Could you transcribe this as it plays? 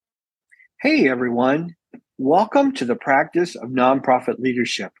Hey everyone, welcome to the practice of nonprofit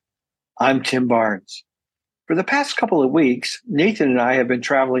leadership. I'm Tim Barnes. For the past couple of weeks, Nathan and I have been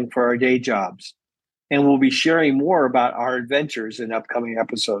traveling for our day jobs, and we'll be sharing more about our adventures in upcoming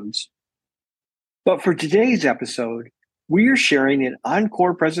episodes. But for today's episode, we are sharing an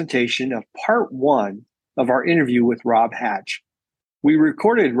encore presentation of part one of our interview with Rob Hatch. We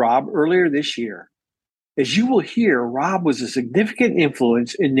recorded Rob earlier this year. As you will hear, Rob was a significant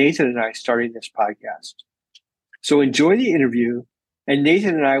influence in Nathan and I starting this podcast. So enjoy the interview, and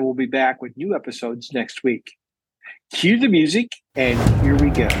Nathan and I will be back with new episodes next week. Cue the music, and here we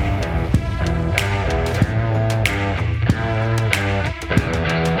go.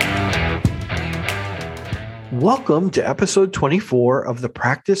 Welcome to episode 24 of the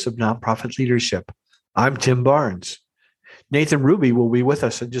Practice of Nonprofit Leadership. I'm Tim Barnes. Nathan Ruby will be with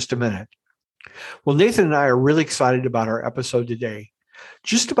us in just a minute. Well, Nathan and I are really excited about our episode today.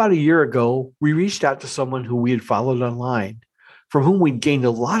 Just about a year ago, we reached out to someone who we had followed online, from whom we'd gained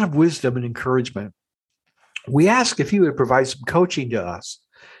a lot of wisdom and encouragement. We asked if he would provide some coaching to us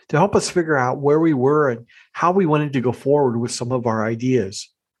to help us figure out where we were and how we wanted to go forward with some of our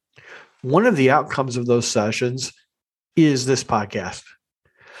ideas. One of the outcomes of those sessions is this podcast.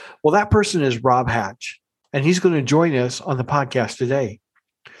 Well, that person is Rob Hatch, and he's going to join us on the podcast today.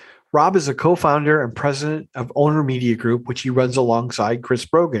 Rob is a co-founder and president of Owner Media Group, which he runs alongside Chris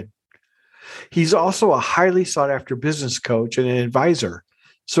Brogan. He's also a highly sought-after business coach and an advisor,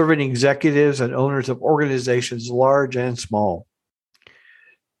 serving executives and owners of organizations large and small.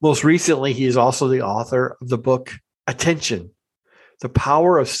 Most recently, he is also the author of the book, Attention, The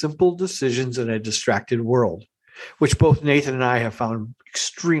Power of Simple Decisions in a Distracted World, which both Nathan and I have found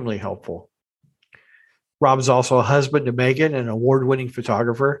extremely helpful. Rob is also a husband to Megan, an award-winning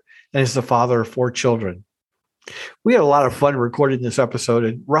photographer, and is the father of 4 children. We had a lot of fun recording this episode,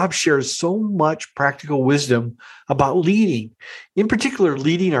 and Rob shares so much practical wisdom about leading, in particular,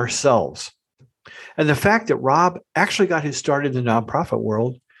 leading ourselves. And the fact that Rob actually got his start in the nonprofit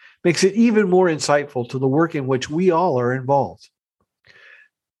world makes it even more insightful to the work in which we all are involved.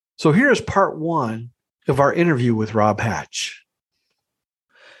 So here's part one of our interview with Rob Hatch.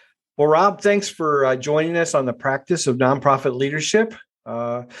 Well, Rob, thanks for joining us on the Practice of Nonprofit Leadership.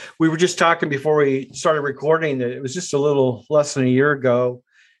 We were just talking before we started recording that it was just a little less than a year ago.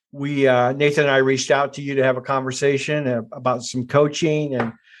 Nathan and I reached out to you to have a conversation about some coaching,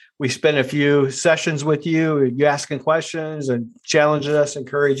 and we spent a few sessions with you. You asking questions and challenging us,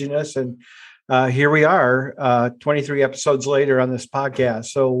 encouraging us, and here we are, 23 episodes later on this podcast.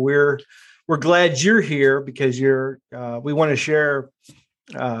 So we're glad you're here because we want to share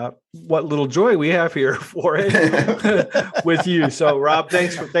what little joy we have here for it with you. So Rob,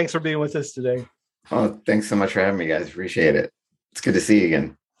 thanks for being with us today. Oh, thanks so much for having me, guys. Appreciate it. It's good to see you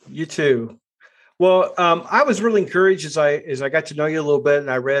again. You too. Well, I was really encouraged as I got to know you a little bit, and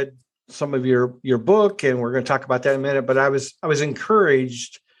I read some of your book, and we're going to talk about that in a minute. But I was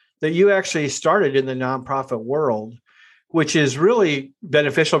encouraged that you actually started in the nonprofit world, which is really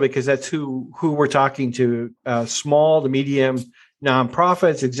beneficial because that's who we're talking to, small to medium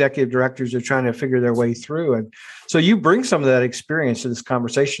nonprofits, executive directors are trying to figure their way through. And so you bring some of that experience to this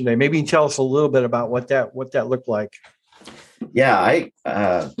conversation today. Maybe you can tell us a little bit about what that looked like. Yeah,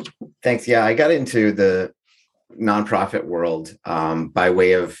 thanks. Yeah, I got into the nonprofit world by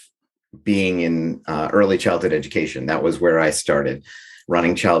way of being in early childhood education. That was where I started,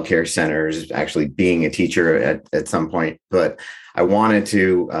 running childcare centers, actually being a teacher at some point. But I wanted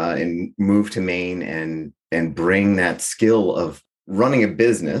to move to Maine and bring that skill of running a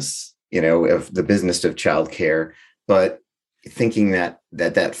business, of the business of childcare, but thinking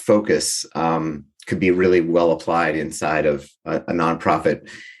that focus could be really well applied inside of a nonprofit.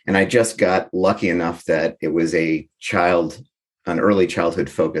 And I just got lucky enough that it was an early childhood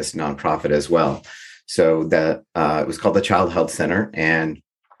focused nonprofit as well. So it was called the Child Health Center. And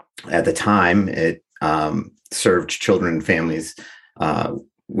at the time it served children and families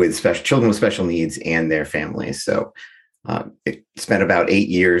with children with special needs and their families. So it spent about 8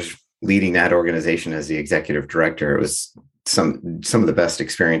 years leading that organization as the executive director. It was some of the best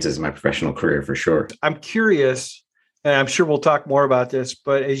experiences in my professional career, for sure. I'm curious, and I'm sure we'll talk more about this,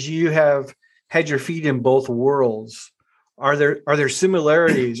 but as you have had your feet in both worlds, are there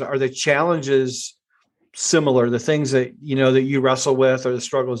similarities? Are the challenges similar? The things that you wrestle with, or the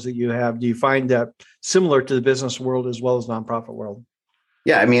struggles that you have, do you find that similar to the business world as well as nonprofit world?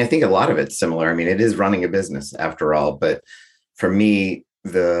 Yeah, I mean, I think a lot of it's similar. I mean, it is running a business after all. But for me,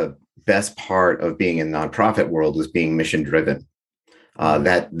 the best part of being in the nonprofit world was being mission driven.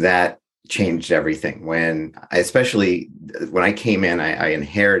 That changed everything. Especially when I came in, I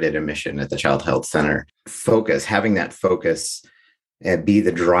inherited a mission at the Child Health Center. Having that focus and be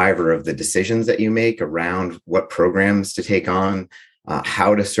the driver of the decisions that you make around what programs to take on,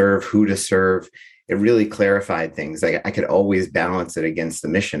 how to serve, who to serve. It really clarified things. I could always balance it against the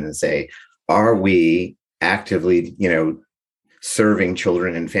mission and say, are we actively, serving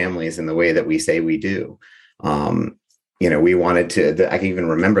children and families in the way that we say we do? We wanted to, I can even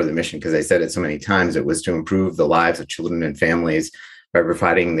remember the mission because I said it so many times. It was to improve the lives of children and families by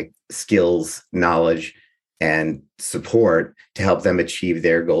providing the skills, knowledge, and support to help them achieve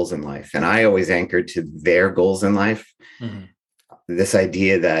their goals in life. And I always anchored to their goals in life. Mm-hmm. This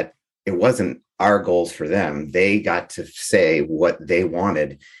idea that it wasn't our goals for them. They got to say what they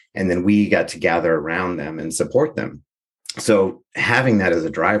wanted, and then we got to gather around them and support them. So having that as a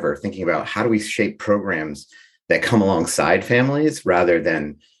driver, thinking about how do we shape programs that come alongside families rather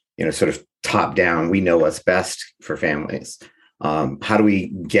than, sort of top down, we know what's best for families. How do we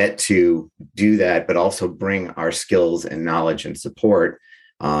get to do that, but also bring our skills and knowledge and support,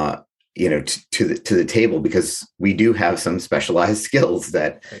 to the table, because we do have some specialized skills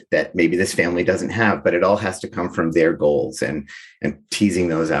that maybe this family doesn't have, but it all has to come from their goals and teasing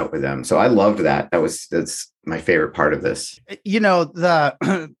those out with them. So I loved that. That's my favorite part of this.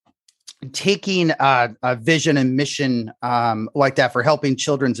 The taking a vision and mission like that for helping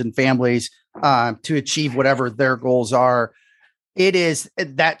children and families to achieve whatever their goals are.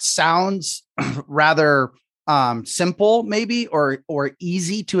 That sounds rather simple, maybe, or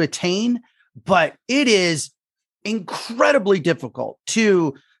easy to attain, but it is incredibly difficult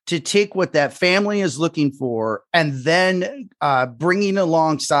to take what that family is looking for and then bringing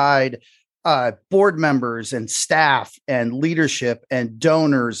alongside board members and staff and leadership and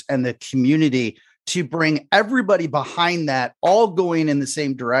donors and the community to bring everybody behind that, all going in the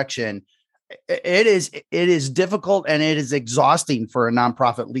same direction. It is difficult and it is exhausting for a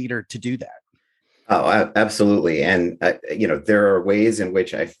nonprofit leader to do that. Oh, absolutely. And, there are ways in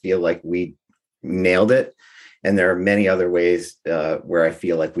which I feel like we nailed it. And there are many other ways where I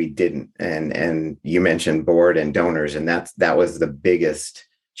feel like we didn't. And you mentioned board and donors, and that was the biggest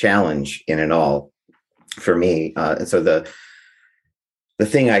challenge in it all for me. And so the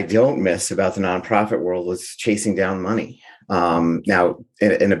thing I don't miss about the nonprofit world was chasing down money. Now,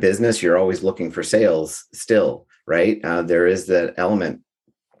 in a business, you're always looking for sales still, right? There is that element,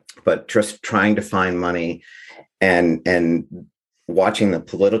 but just trying to find money and watching the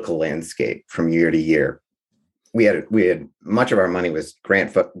political landscape from year to year. We had much of our money was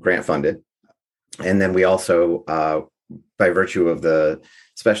grant funded. And then we also, by virtue of the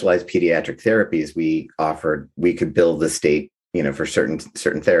specialized pediatric therapies we offered, we could bill the state, for certain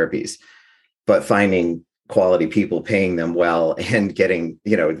therapies, but finding quality people, paying them well and getting,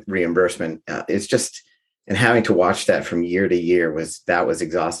 reimbursement, it's just, and having to watch that from year to year was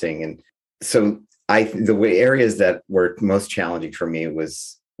exhausting. And so areas that were most challenging for me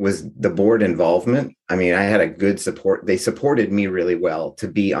was the board involvement. I mean, I had a good support. They supported me really well to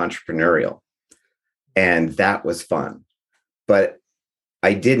be entrepreneurial, and that was fun. But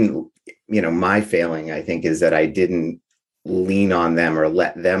I didn't, my failing, I think, is that I didn't lean on them or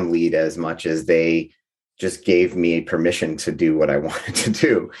let them lead as much as they just gave me permission to do what I wanted to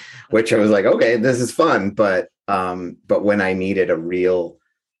do, which I was like, okay, this is fun. But when I needed a real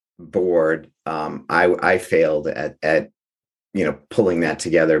board, I failed at pulling that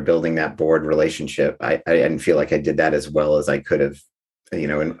together, building that board relationship. I didn't feel like I did that as well as I could have,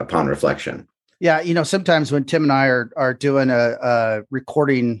 upon reflection. Yeah. Sometimes when Tim and I are doing a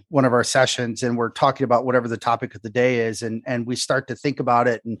recording one of our sessions and we're talking about whatever the topic of the day is, and we start to think about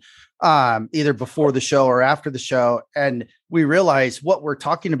it and either before the show or after the show, and we realize what we're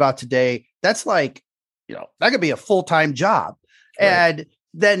talking about today, that's like, that could be a full-time job. Right. And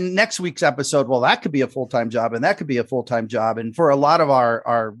then next week's episode, well, that could be a full-time job and that could be a full-time job. And for a lot of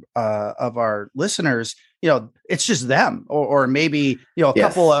our listeners, it's just them or maybe, a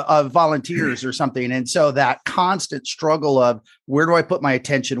couple of volunteers or something. And so that constant struggle of where do I put my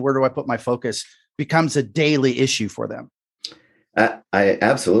attention? Where do I put my focus becomes a daily issue for them. I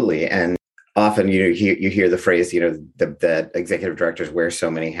absolutely. And often, you hear the phrase, that executive directors wear so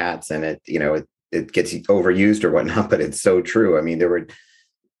many hats, and it gets overused or whatnot, but it's so true. I mean, there were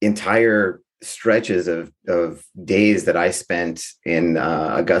entire stretches of days that I spent in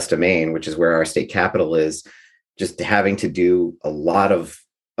Augusta, Maine, which is where our state capital is, just having to do a lot of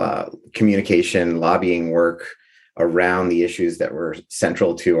communication, lobbying work around the issues that were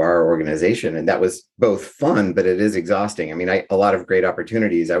central to our organization. And that was both fun, but it is exhausting. I mean, a lot of great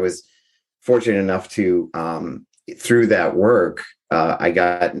opportunities. I was fortunate enough to, through that work, I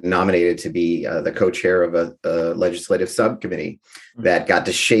got nominated to be the co-chair of a legislative subcommittee that got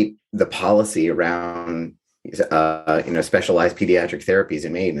to shape the policy around specialized pediatric therapies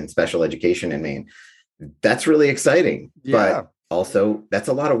in Maine and special education in Maine. That's really exciting, but also that's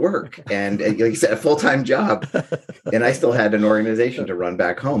a lot of work. And like you said, a full-time job. And I still had an organization to run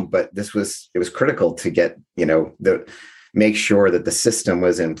back home, but it was critical to get, make sure that the system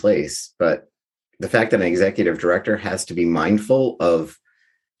was in place. But the fact that an executive director has to be mindful of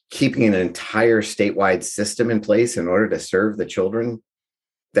keeping an entire statewide system in place in order to serve the children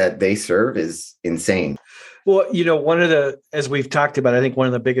that they serve is insane. Well, as we've talked about, I think one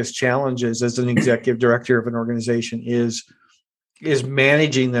of the biggest challenges as an executive director of an organization is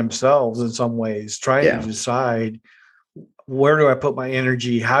managing themselves in some ways, trying to decide, where do I put my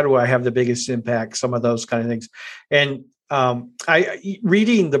energy? How do I have the biggest impact? Some of those kind of things. And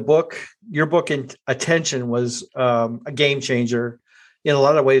reading the book, your book Attention was a game changer in a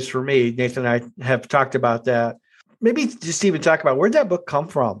lot of ways for me. Nathan and I have talked about that. Maybe just even talk about, where'd that book come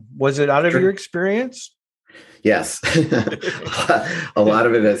from? Was it out of your experience? Yes. A lot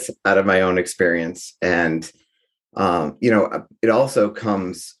of it is out of my own experience. And, it also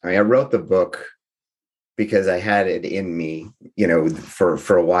comes, I wrote the book because I had it in me,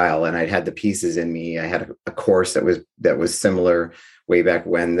 for a while, and I'd had the pieces in me. I had a course that was similar way back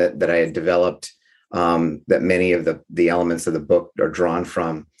when that I had developed, that many of the elements of the book are drawn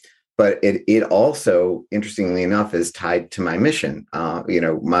from. But it also, interestingly enough, is tied to my mission.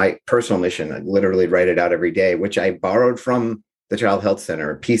 My personal mission, I literally write it out every day, which I borrowed from the Child Health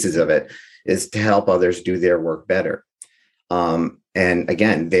Center. Pieces of it is to help others do their work better. And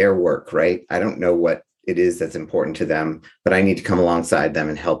again, their work, right? I don't know what it is that's important to them, but I need to come alongside them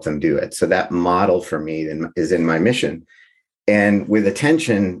and help them do it. So that model for me is in my mission. And with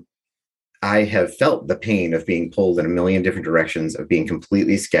Attention, I have felt the pain of being pulled in a million different directions, of being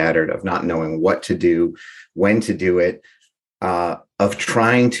completely scattered, of not knowing what to do, when to do it, of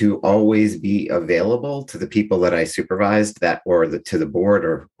trying to always be available to the people that I supervised, to the board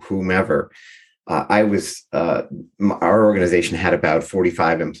or whomever. Our organization had about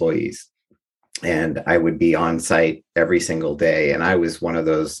 45 employees, and I would be on site every single day. And I was one of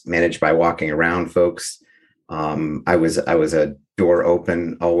those managed by walking around folks. I was a door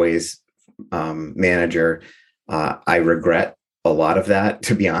open, always manager. I regret a lot of that,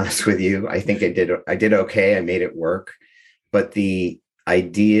 to be honest with you. I think I did okay. I made it work. But the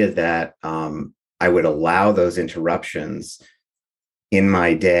idea that I would allow those interruptions in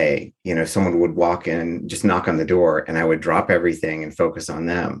my day, someone would walk in, just knock on the door, and I would drop everything and focus on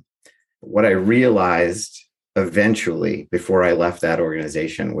them. What I realized eventually, before I left that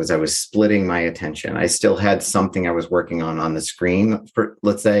organization, was I was splitting my attention. I still had something I was working on the screen, for,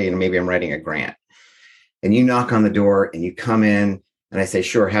 let's say, maybe I'm writing a grant, and you knock on the door and you come in and I say,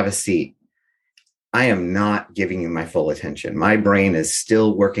 sure, have a seat. I am not giving you my full attention. My brain is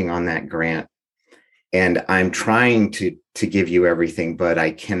still working on that grant, and I'm trying to give you everything, but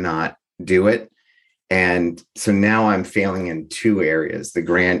I cannot do it. And so now I'm failing in two areas, the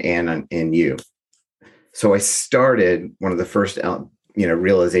grant and in you. So I started, one of the first,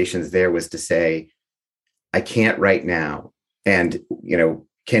 realizations there was to say, I can't right now. And,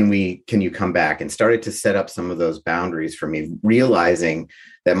 can you come back? And started to set up some of those boundaries for me, realizing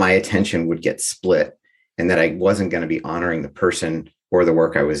that my attention would get split and that I wasn't going to be honoring the person or the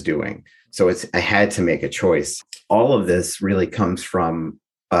work I was doing. So I had to make a choice. All of this really comes from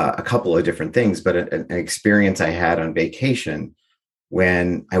a couple of different things, but an experience I had on vacation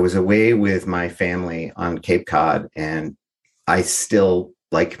when I was away with my family on Cape Cod. And I still,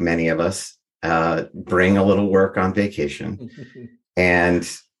 like many of us, bring a little work on vacation. And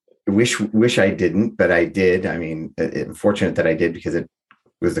wish I didn't, but I did. I mean, I'm fortunate that I did, because it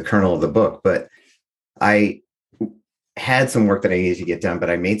was the kernel of the book. But I had some work that I needed to get done, but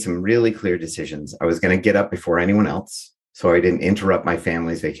I made some really clear decisions. I was going to get up before anyone else, so I didn't interrupt my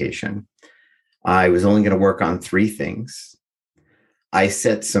family's vacation. I was only going to work on 3 things. I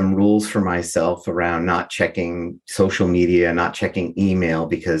set some rules for myself around not checking social media, not checking email,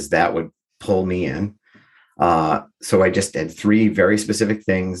 because that would pull me in. So I just had 3 very specific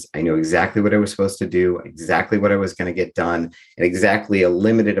things. I knew exactly what I was supposed to do, exactly what I was going to get done, and exactly a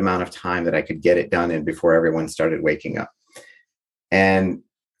limited amount of time that I could get it done in before everyone started waking up. And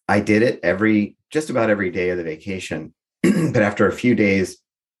I did it just about every day of the vacation. But after a few days,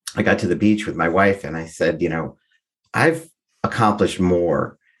 I got to the beach with my wife and I said, I've accomplished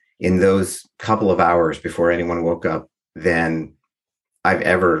more in those couple of hours before anyone woke up than I've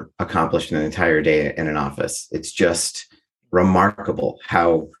ever accomplished in an entire day in an office. It's just remarkable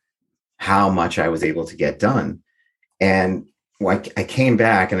how much I was able to get done. And I came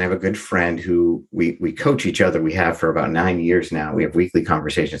back, and I have a good friend who we coach each other. We have for about 9 years now. We have weekly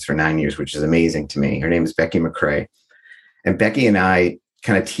conversations for 9 years, which is amazing to me. Her name is Becky McCrae. And Becky and I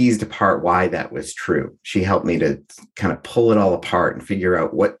kind of teased apart why that was true. She helped me to kind of pull it all apart and figure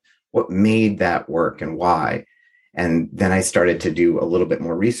out what made that work and why. And then I started to do a little bit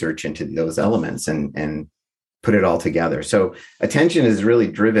more research into those elements and put it all together. So attention is really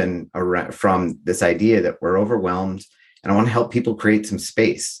driven from this idea that we're overwhelmed, and I want to help people create some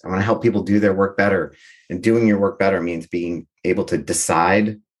space. I want to help people do their work better. And doing your work better means being able to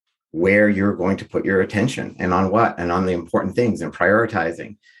decide where you're going to put your attention and on what, and on the important things, and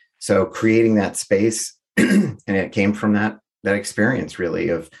prioritizing. So creating that space, and it came from that experience, really,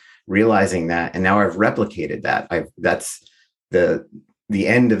 of realizing that. And now I've replicated that. That's the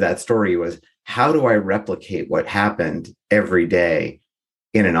end of that story was, how do I replicate what happened every day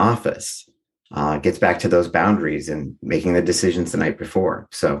in an office? Gets back to those boundaries and making the decisions the night before.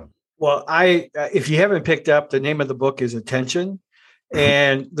 So, well, if you haven't picked up, the name of the book is Attention,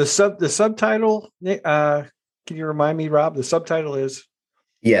 and the subtitle. Can you remind me, Rob? The subtitle is.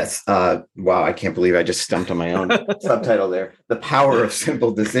 Yes. Wow. I can't believe I just stumped on my own subtitle there. The Power of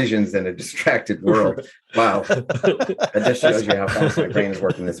Simple Decisions in a Distracted World. Wow. That just shows you how fast my brain is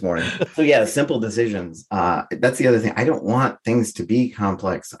working this morning. So yeah, simple decisions. That's the other thing. I don't want things to be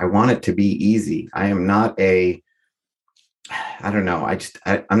complex. I want it to be easy. I am not I don't know.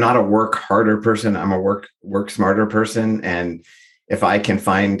 I'm not a work harder person. I'm a work smarter person. And if I can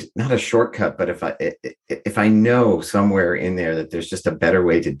find not a shortcut, but if I know somewhere in there that there's just a better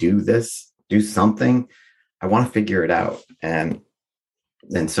way to do something, I want to figure it out. And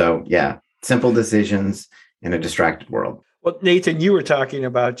so, yeah, simple decisions in a distracted world. Well, Nathan, you were talking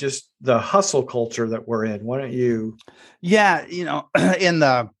about just the hustle culture that we're in. Why don't you? Yeah, in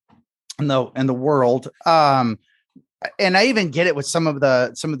the world, and I even get it with some of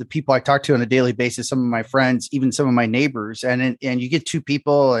the people I talk to on a daily basis, some of my friends, even some of my neighbors, and you get two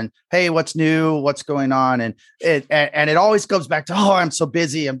people and, hey, what's new? What's going on? And it always comes back to, oh, I'm so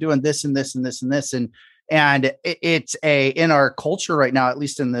busy. I'm doing this and this and this and this. And it's in our culture right now, at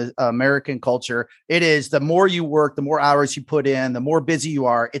least in the American culture, it is the more you work, the more hours you put in, the more busy you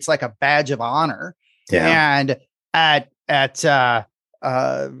are. It's like a badge of honor. Yeah. And at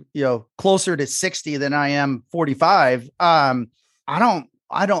closer to 60 than I am 45. I don't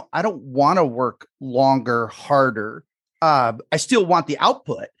want to work longer, harder. I still want the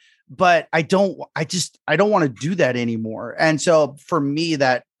output, but I don't want to do that anymore. And so for me,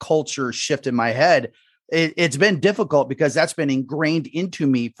 that culture shift in my head, it's been difficult because that's been ingrained into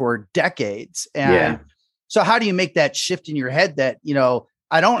me for decades. And so how do you make that shift in your head that,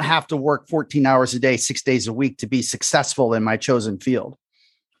 I don't have to work 14 hours a day, 6 days a week to be successful in my chosen field?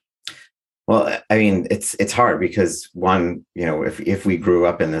 Well, I mean, it's hard because one, if we grew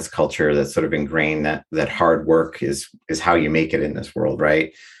up in this culture that's sort of ingrained that hard work is how you make it in this world,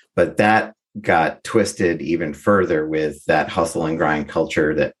 right? But that got twisted even further with that hustle and grind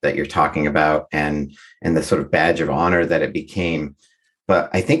culture that you're talking about, and the sort of badge of honor that it became. But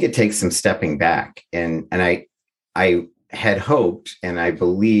I think it takes some stepping back, and I had hoped, and I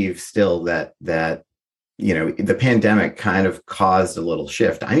believe still that the pandemic kind of caused a little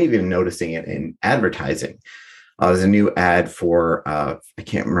shift. I'm even noticing it in advertising. There's a new ad for, I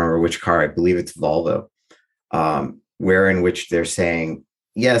can't remember which car, I believe it's Volvo, in which they're saying,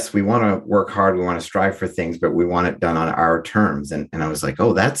 yes, we want to work hard, we want to strive for things, but we want it done on our terms. And I was like,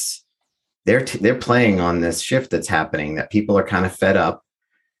 oh, they're playing on this shift that's happening, that people are kind of fed up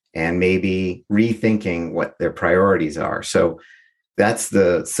and maybe rethinking what their priorities are. So that's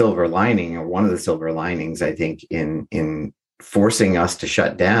the silver lining, or one of the silver linings, I think, in forcing us to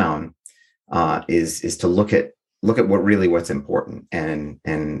shut down, is to look at what's important,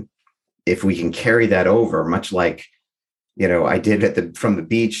 and if we can carry that over, much like I did from the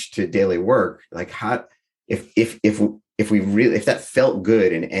beach to daily work, like how if that felt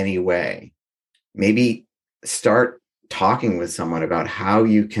good in any way, maybe start talking with someone about how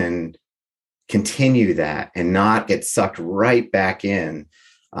you can continue that and not get sucked right back in,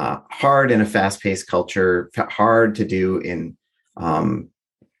 hard in a fast-paced culture, hard to do in when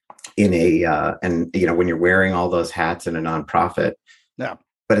you're wearing all those hats in a nonprofit. Yeah.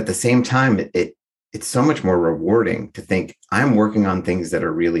 But at the same time, it's so much more rewarding to think I'm working on things that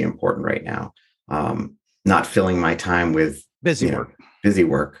are really important right now, not filling my time with busy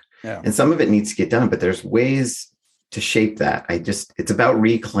work. Yeah. And some of it needs to get done, but there's ways to shape that. It's about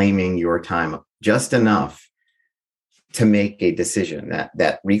reclaiming your time just enough to make a decision,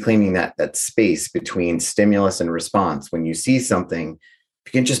 that reclaiming that space between stimulus and response. When you see something,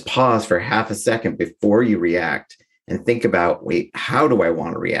 you can just pause for half a second before you react and think about, wait, how do I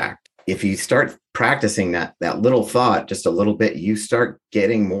want to react? If you start practicing that little thought just a little bit, you start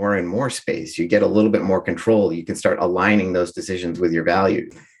getting more and more space. You get a little bit more control. You can start aligning those decisions with your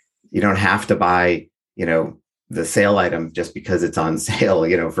values. You don't have to buy, the sale item just because it's on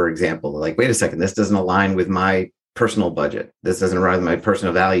sale, for example, like, wait a second, this doesn't align with my personal budget. This doesn't align with my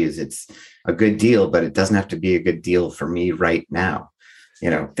personal values. It's a good deal, but it doesn't have to be a good deal for me right now.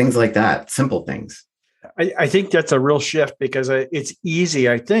 Things like that, simple things. I think that's a real shift because it's easy,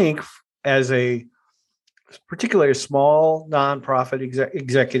 I think, as a particularly a small nonprofit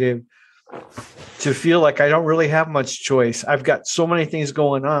executive to feel like I don't really have much choice. I've got so many things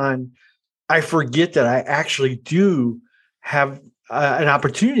going on. I forget that I actually do have an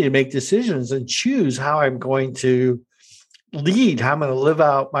opportunity to make decisions and choose how I'm going to lead, how I'm going to live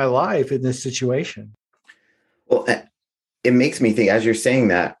out my life in this situation. Well, it makes me think, as you're saying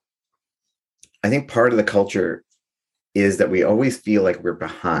that, I think part of the culture is that we always feel like we're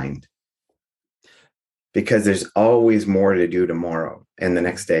behind because there's always more to do tomorrow and the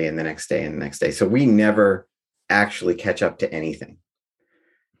next day and the next day and the next day. So we never actually catch up to anything.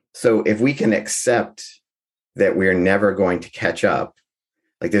 So if we can accept that we're never going to catch up,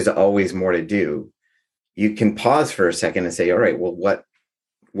 like there's always more to do, you can pause for a second and say, all right, well, what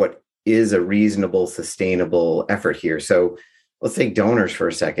is a reasonable, sustainable effort here? So let's take donors for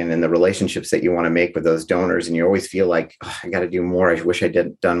a second and the relationships that you want to make with those donors. And you always feel like, I got to do more. I wish I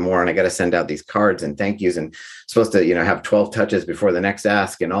did done more. And I got to send out these cards and thank yous and supposed to, have 12 touches before the next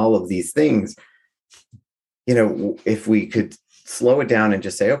ask and all of these things. If we could slow it down and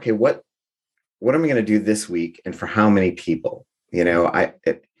just say, okay, what am I going to do this week and for how many people?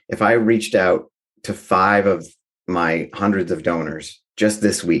 If I reached out to 5 of my hundreds of donors just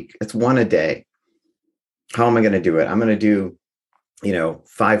this week, it's one a day. How am I going to do it? I'm going to do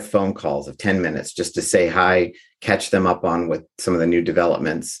 5 phone calls of 10 minutes just to say hi, catch them up on with some of the new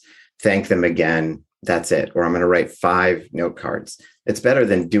developments, thank them again. That's it. Or I'm going to write 5 note cards. It's better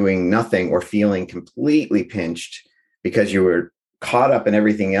than doing nothing or feeling completely pinched because you were caught up in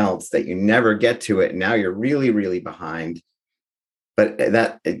everything else that you never get to it. And now you're really, really behind. But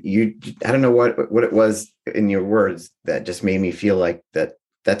I don't know what it was in your words that just made me feel like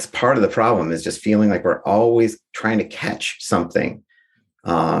that's part of the problem, is just feeling like we're always trying to catch something.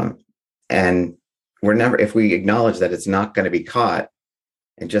 And we're never, if we acknowledge that it's not going to be caught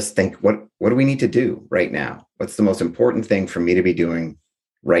and just think, what do we need to do right now? What's the most important thing for me to be doing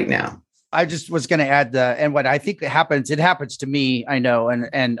right now? I just was going to add and what I think it happens to me, I know,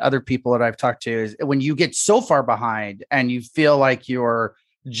 and other people that I've talked to, is when you get so far behind and you feel like you're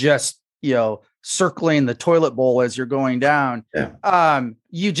just, circling the toilet bowl as you're going down,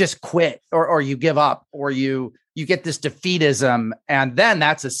 you just quit or you give up or you get this defeatism. And then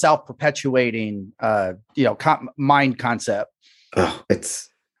that's a self-perpetuating, mind concept. Oh,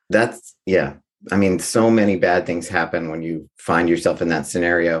 I mean, so many bad things happen when you find yourself in that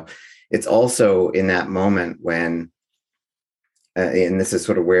scenario. It's also in that moment when, and this is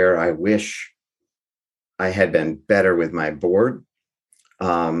sort of where I wish I had been better with my board,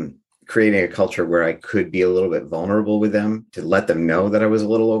 creating a culture where I could be a little bit vulnerable with them to let them know that I was a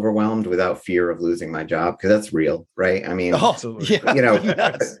little overwhelmed without fear of losing my job. Because that's real, right? I mean,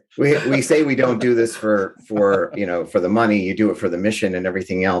 yes. we say we don't do this for the money. You do it for the mission and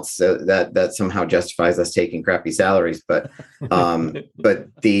everything else. So that somehow justifies us taking crappy salaries. But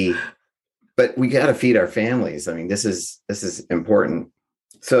but we got to feed our families. I mean, this is important.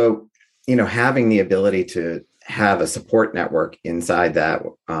 So, having the ability to have a support network inside that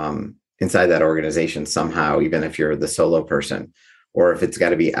organization somehow, even if you're the solo person, or if it's got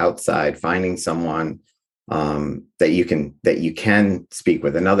to be outside, finding someone that you can speak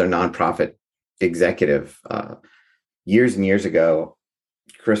with, another nonprofit executive. Years and years ago,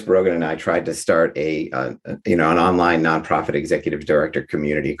 Chris Brogan and I tried to start an online nonprofit executive director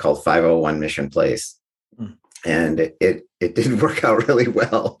community called 501 Mission Place. And it didn't work out really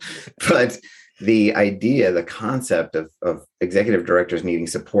well. But the idea, the concept of executive directors needing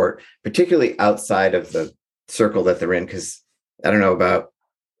support, particularly outside of the circle that they're in, because I don't know about,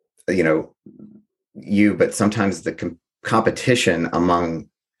 you, but sometimes the competition among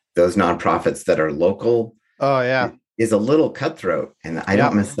those nonprofits that are local. Oh, yeah. Is a little cutthroat, and I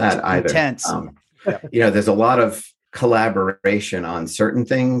don't miss that either. Intense. There's a lot of collaboration on certain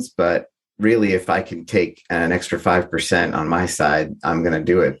things, but really, if I can take an extra 5% on my side, I'm going to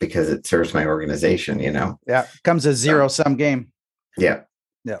do it because it serves my organization. Yeah, comes a zero-sum game. Yeah,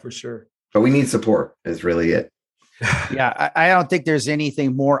 for sure. But we need support. Is really it. Yeah, I don't think there's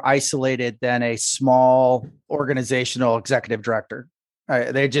anything more isolated than a small organizational executive director.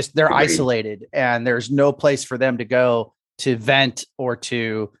 They're Agreed. isolated, and there's no place for them to go to vent or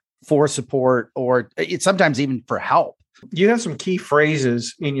for support, or sometimes even for help. You have some key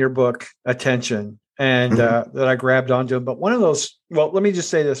phrases in your book, Attention, and that I grabbed onto. But one of those, well, let me just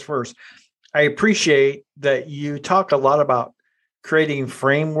say this first. I appreciate that you talk a lot about creating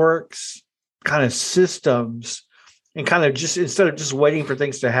frameworks, kind of systems, and kind of just instead of just waiting for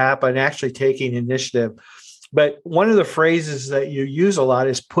things to happen, actually taking initiative. But one of the phrases that you use a lot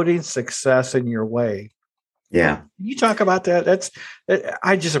is putting success in your way. Yeah. Can you talk about that?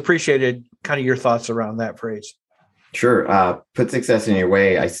 I just appreciated kind of your thoughts around that phrase. Sure. Put success in your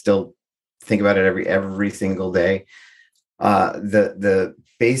way. I still think about it every single day. The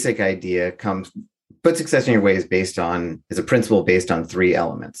basic idea put success in your way is a principle based on three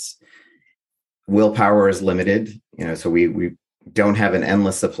elements. Willpower is limited, so we don't have an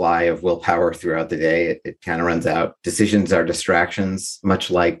endless supply of willpower throughout the day. It kind of runs out. Decisions are distractions, much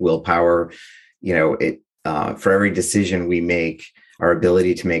like willpower. For every decision we make, our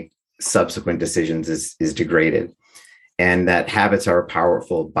ability to make subsequent decisions is degraded. And that habits are a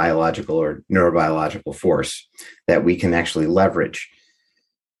powerful biological or neurobiological force that we can actually leverage.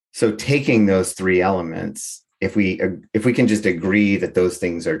 So taking those three elements, if we can just agree that those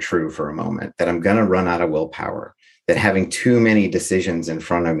things are true for a moment, that I'm going to run out of willpower, that having too many decisions in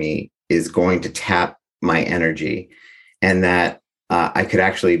front of me is going to tap my energy, and that I could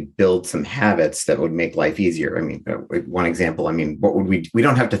actually build some habits that would make life easier. I mean, one example, what would we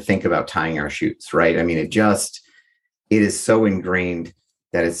don't have to think about tying our shoes, right? It is so ingrained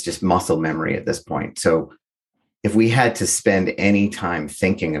that it's just muscle memory at this point. So if we had to spend any time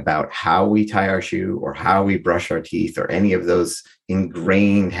thinking about how we tie our shoe or how we brush our teeth or any of those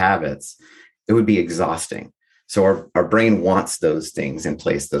ingrained habits, it would be exhausting. So our brain wants those things in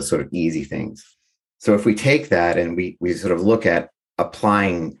place, those sort of easy things. So if we take that and we sort of look at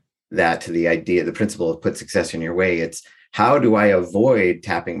applying that to the principle of put success in your way, it's how do I avoid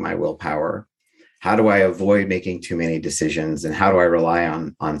tapping my willpower? How do I avoid making too many decisions? And how do I rely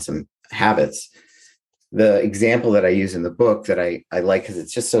on some habits? The example that I use in the book that I like, because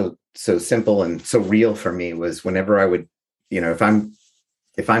it's just so simple and so real for me, was whenever I would, if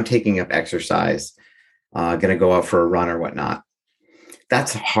I'm taking up exercise, going to go out for a run or whatnot,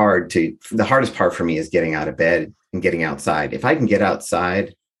 that's the hardest part for me is getting out of bed and getting outside. If I can get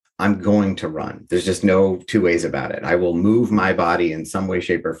outside, I'm going to run. There's just no two ways about it. I will move my body in some way,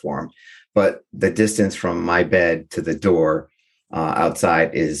 shape, or form. But the distance from my bed to the door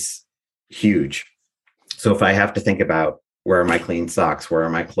outside is huge. So if I have to think about where are my clean socks, where are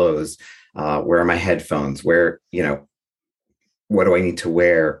my clothes, where are my headphones, what do I need to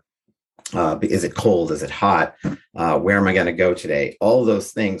wear? Is it cold? Is it hot? Where am I going to go today? All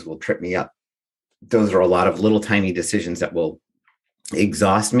those things will trip me up. Those are a lot of little tiny decisions that will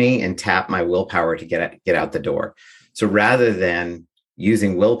exhaust me and tap my willpower to get out the door. So rather than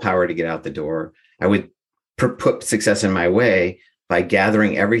using willpower to get out the door, I would put success in my way by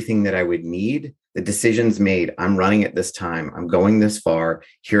gathering everything that I would need. The decisions made, I'm running at this time, I'm going this far,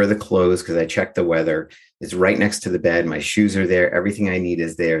 here are the clothes because I checked the weather, it's right next to the bed, my shoes are there, everything I need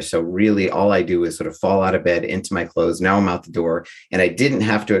is there. So really all I do is sort of fall out of bed into my clothes. Now I'm out the door, and I didn't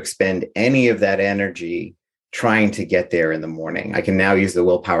have to expend any of that energy trying to get there in the morning. I can now use the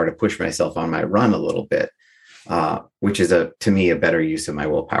willpower to push myself on my run a little bit, which is to me a better use of my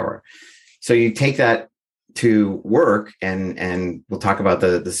willpower. So you take that to work, and we'll talk about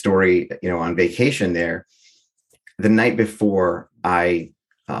the story, on vacation there. The night before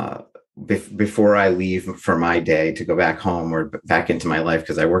before I leave for my day to go back home or back into my life,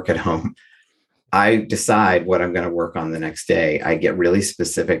 because I work at home, I decide what I'm going to work on the next day. I get really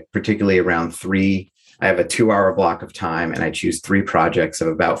specific, particularly around I have a 2-hour block of time, and I choose 3 projects of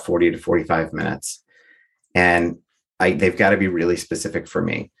about 40 to 45 minutes. And they've got to be really specific for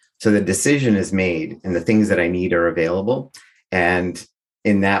me. So the decision is made and the things that I need are available. And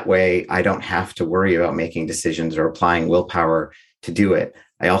in that way, I don't have to worry about making decisions or applying willpower to do it.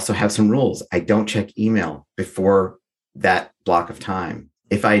 I also have some rules. I don't check email before that block of time.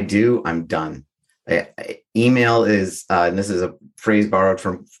 If I do, I'm done. Email is, and this is a phrase borrowed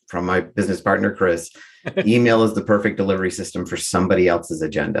from my business partner, Chris, email is the perfect delivery system for somebody else's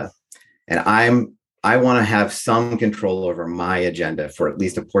agenda. And I want to have some control over my agenda for at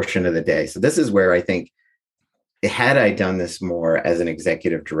least a portion of the day. So this is where I think, had I done this more as an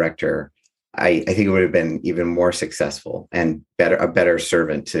executive director, I think it would have been even more successful and a better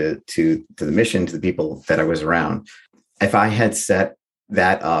servant to the mission, to the people that I was around. If I had set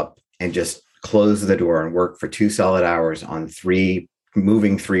that up and just closed the door and worked for 2 solid hours on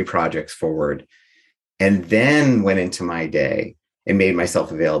moving 3 projects forward, and then went into my day and made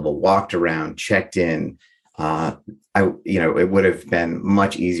myself available, walked around, checked in, it would have been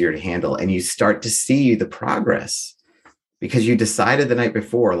much easier to handle. And you start to see the progress because you decided the night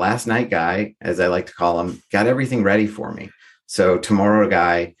before. Last night guy, as I like to call him, got everything ready for me. So tomorrow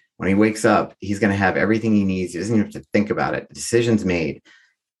guy, when he wakes up, he's going to have everything he needs. He doesn't even have to think about it. The decision's made.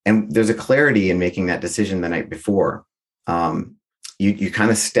 And there's a clarity in making that decision the night before. You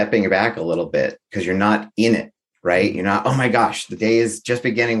kind of stepping back a little bit because you're not in it, right? You're not, oh my gosh, the day is just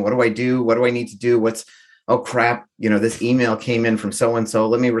beginning. What do I do? What do I need to do? Oh crap, this email came in from so-and-so.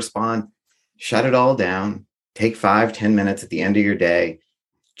 Let me respond. Shut it all down. Take 5-10 minutes at the end of your day,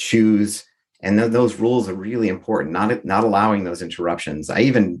 choose. And then those rules are really important, not allowing those interruptions.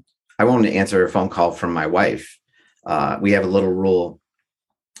 I won't answer a phone call from my wife. We have a little rule.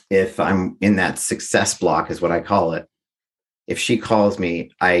 If I'm in that success block is what I call it. If she calls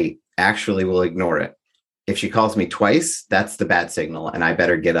me, I actually will ignore it. If she calls me twice, that's the bad signal. And I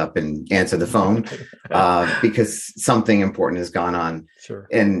better get up and answer the phone because something important has gone on. Sure.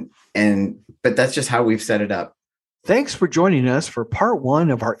 But that's just how we've set it up. Thanks for joining us for part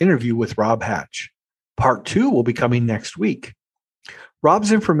 1 of our interview with Rob Hatch. Part 2 will be coming next week.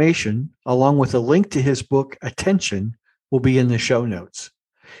 Rob's information, along with a link to his book, Attention, will be in the show notes.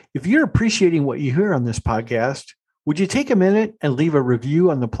 If you're appreciating what you hear on this podcast, would you take a minute and leave a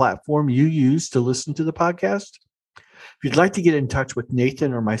review on the platform you use to listen to the podcast? If you'd like to get in touch with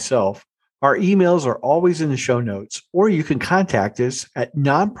Nathan or myself, our emails are always in the show notes, or you can contact us at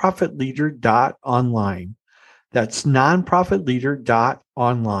nonprofitleader.online. That's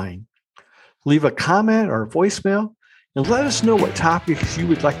nonprofitleader.online. Leave a comment or a voicemail and let us know what topics you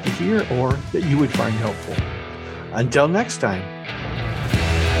would like to hear or that you would find helpful. Until next time.